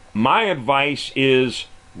 my advice is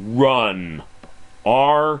run.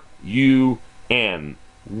 R-U-N.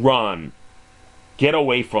 Run. Get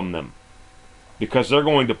away from them, because they're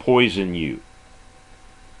going to poison you.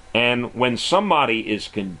 And when somebody is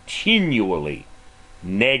continually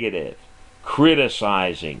negative,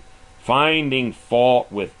 criticizing, finding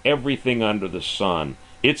fault with everything under the sun,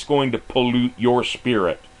 it's going to pollute your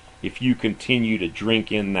spirit if you continue to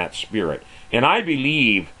drink in that spirit. And I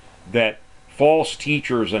believe that false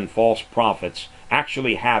teachers and false prophets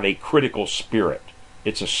actually have a critical spirit.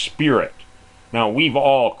 It's a spirit. Now, we've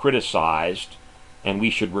all criticized, and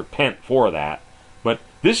we should repent for that, but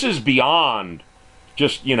this is beyond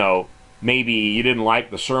just, maybe you didn't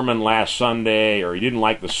like the sermon last Sunday, or you didn't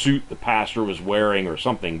like the suit the pastor was wearing or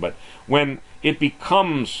something. But when it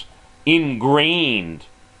becomes ingrained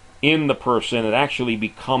in the person, it actually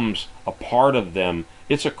becomes a part of them.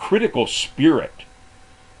 It's a critical spirit.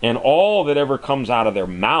 And all that ever comes out of their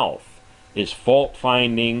mouth is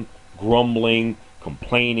fault-finding, grumbling,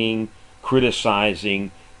 complaining,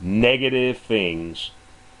 criticizing, negative things.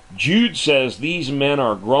 Jude says these men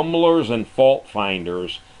are grumblers and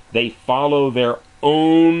fault-finders. They follow their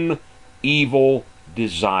own evil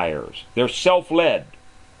desires. They're self-led.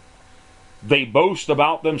 They boast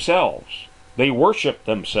about themselves. They worship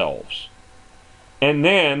themselves. And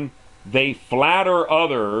then they flatter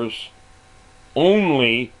others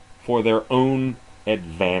only for their own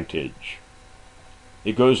advantage.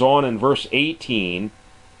 It goes on in verse 18.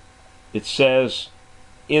 It says,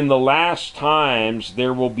 in the last times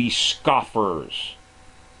there will be scoffers.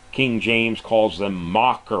 King James calls them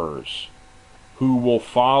mockers, who will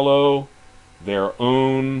follow their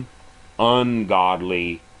own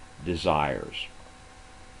ungodly desires.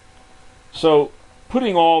 So,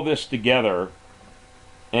 putting all this together,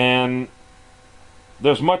 and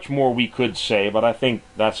there's much more we could say, but I think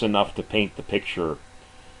that's enough to paint the picture.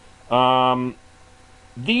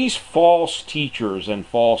 These false teachers and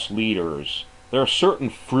false leaders, there are certain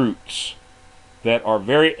fruits that are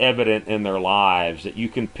very evident in their lives that you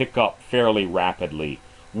can pick up fairly rapidly.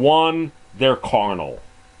 One, they're carnal.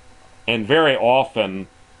 And very often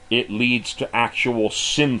it leads to actual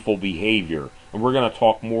sinful behavior. And we're going to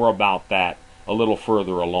talk more about that a little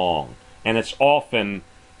further along. And it's often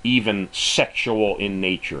even sexual in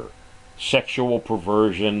nature. Sexual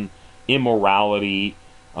perversion, immorality,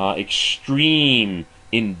 extreme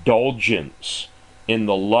indulgence in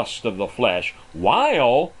the lust of the flesh,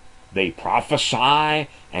 while they prophesy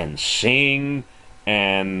and sing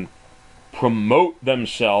and promote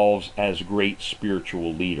themselves as great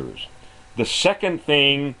spiritual leaders. The second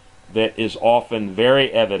thing that is often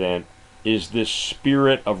very evident is this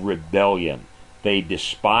spirit of rebellion. They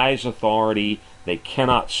despise authority, they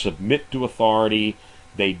cannot submit to authority,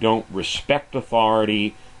 they don't respect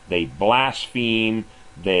authority, they blaspheme,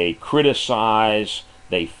 they criticize,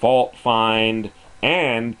 they fault find,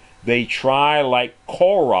 and they try, like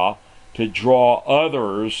Korah, to draw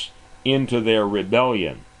others into their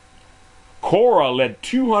rebellion. Korah led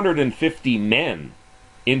 250 men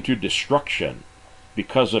into destruction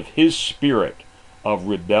because of his spirit of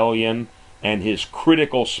rebellion and his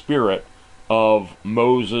critical spirit of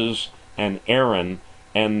Moses and Aaron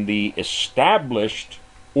and the established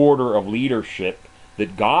order of leadership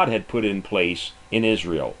that God had put in place in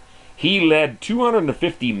Israel. He led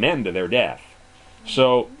 250 men to their death.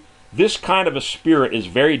 So this kind of a spirit is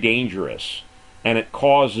very dangerous, and it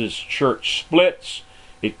causes church splits.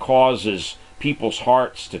 It causes people's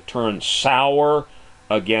hearts to turn sour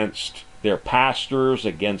against their pastors,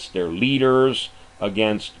 against their leaders,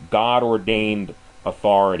 against God-ordained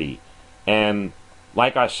authority. And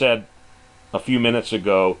like I said a few minutes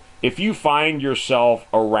ago, if you find yourself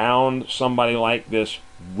around somebody like this,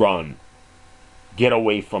 run. Get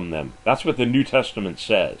away from them. That's what the New Testament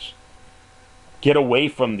says. Get away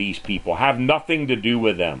from these people. Have nothing to do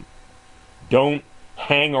with them. Don't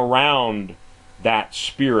hang around that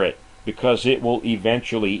spirit, because it will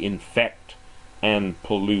eventually infect and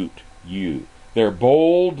pollute you. They're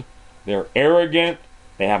bold, they're arrogant,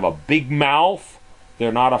 they have a big mouth,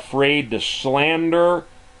 they're not afraid to slander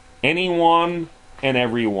anyone and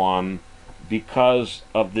everyone because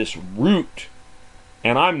of this root.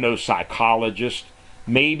 And I'm no psychologist.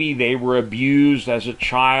 Maybe they were abused as a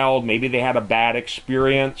child, maybe they had a bad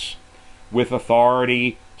experience with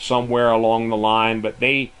authority somewhere along the line, but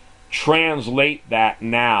they translate that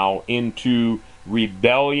now into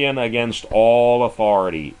rebellion against all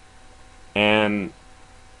authority. And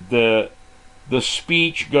the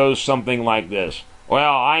speech goes something like this: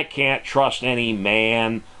 well, I can't trust any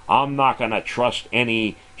man, I'm not going to trust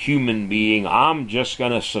any human being, I'm just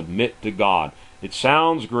going to submit to God. It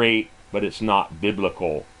sounds great, but it's not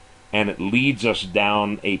biblical, and it leads us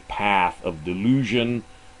down a path of delusion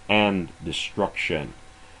and destruction.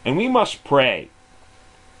 And we must pray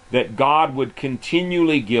that God would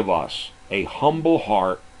continually give us a humble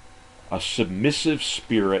heart, a submissive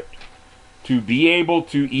spirit, to be able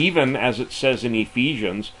to, even as it says in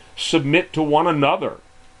Ephesians, submit to one another.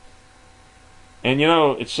 And you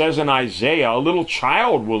know, it says in Isaiah, a little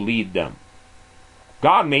child will lead them.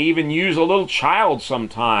 God may even use a little child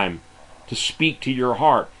sometime to speak to your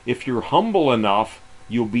heart. If you're humble enough,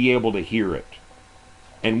 you'll be able to hear it.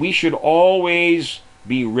 And we should always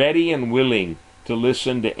be ready and willing to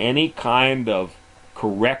listen to any kind of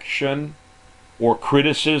correction or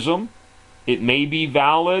criticism. It may be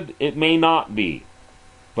valid, it may not be.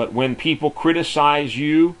 But when people criticize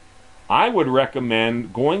you, I would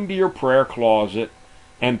recommend going to your prayer closet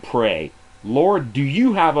and pray, Lord, do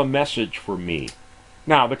you have a message for me?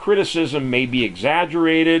 Now, the criticism may be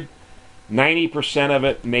exaggerated, 90% of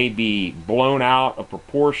it may be blown out of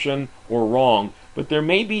proportion or wrong, but there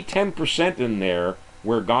may be 10% in there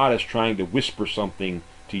where God is trying to whisper something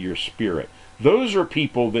to your spirit. Those are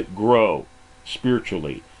people that grow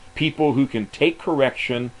spiritually, people who can take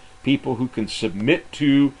correction, people who can submit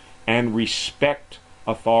to and respect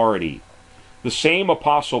authority. The same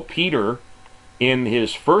Apostle Peter, in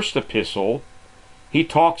his first epistle, he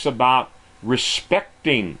talks about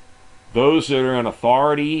respecting those that are in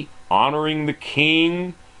authority honoring the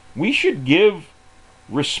king. We should give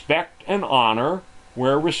respect and honor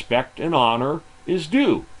where respect and honor is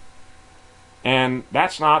due. And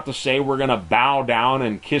that's not to say we're going to bow down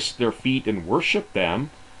and kiss their feet and worship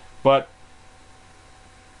them, but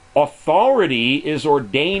authority is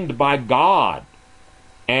ordained by God.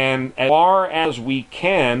 And as far as we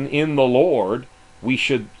can in the Lord, we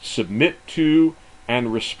should submit to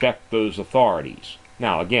and respect those authorities.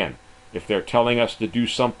 Now, again, if they're telling us to do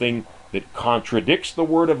something that contradicts the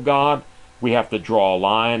Word of God, we have to draw a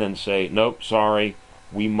line and say, nope, sorry,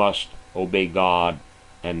 we must obey God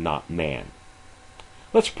and not man.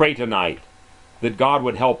 Let's pray tonight that God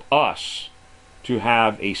would help us to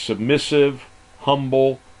have a submissive,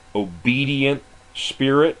 humble, obedient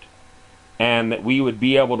spirit, and that we would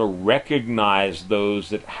be able to recognize those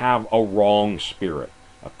that have a wrong spirit,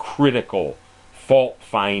 a critical,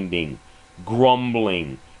 fault-finding,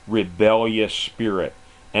 grumbling, rebellious spirit,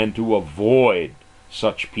 and to avoid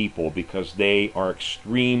such people because they are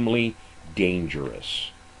extremely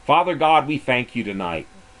dangerous. Father God, we thank you tonight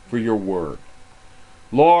for your word.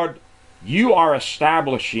 Lord, you are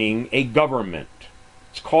establishing a government.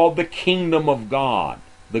 It's called the kingdom of God,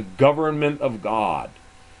 the government of God.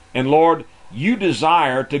 And Lord, you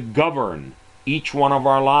desire to govern each one of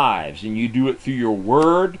our lives, and you do it through your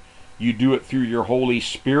word, you do it through your Holy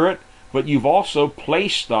Spirit, but you've also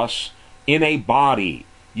placed us in a body.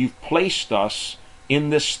 You've placed us in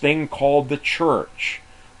this thing called the church,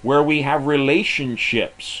 where we have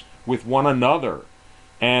relationships with one another,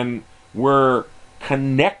 and we're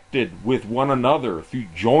connected with one another through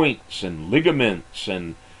joints and ligaments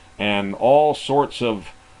and all sorts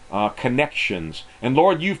of connections. And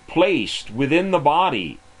Lord, you've placed within the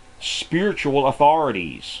body spiritual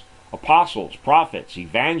authorities, apostles, prophets,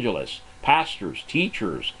 evangelists, pastors,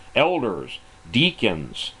 teachers, elders,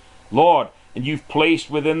 deacons, Lord, and you've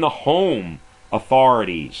placed within the home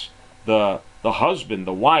authorities, the husband,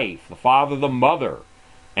 the wife, the father, the mother,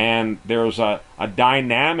 and there's a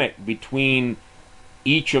dynamic between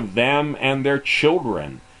each of them and their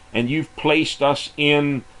children. And you've placed us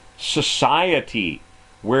in society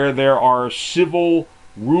where there are civil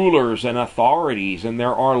rulers and authorities, and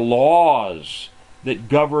there are laws that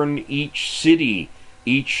govern each city,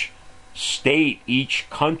 each state, each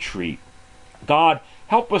country. God,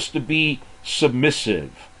 help us to be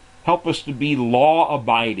submissive. Help us to be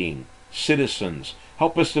law-abiding citizens.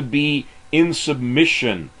 Help us to be in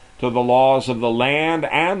submission to the laws of the land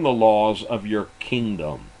and the laws of your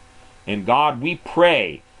kingdom. And God, we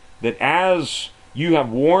pray that as you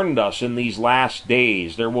have warned us in these last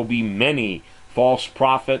days, there will be many false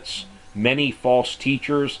prophets, many false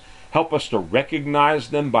teachers. Help us to recognize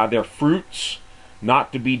them by their fruits,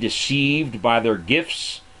 not to be deceived by their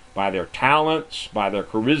gifts, by their talents, by their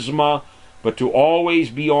charisma, but to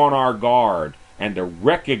always be on our guard and to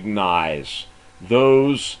recognize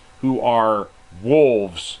those who are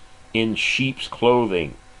wolves in sheep's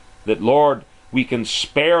clothing. That, Lord, we can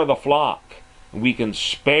spare the flock, and we can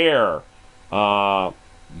spare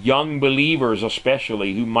young believers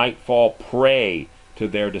especially who might fall prey to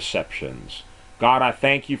their deceptions. God, I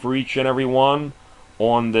thank you for each and every one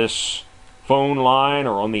on this phone line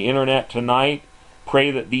or on the internet tonight.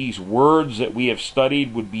 Pray that these words that we have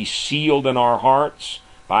studied would be sealed in our hearts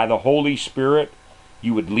by the Holy Spirit.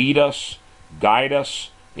 You would lead us, guide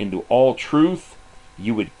us into all truth.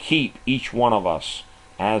 You would keep each one of us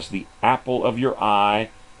as the apple of your eye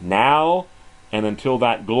now and until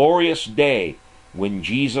that glorious day when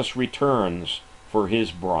Jesus returns for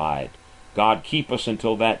his bride. God, keep us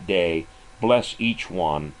until that day. Bless each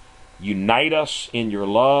one. Unite us in your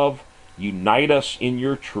love. Unite us in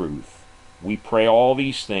your truth. We pray all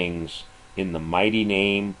these things in the mighty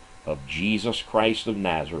name of Jesus Christ of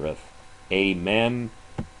Nazareth. Amen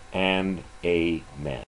and amen.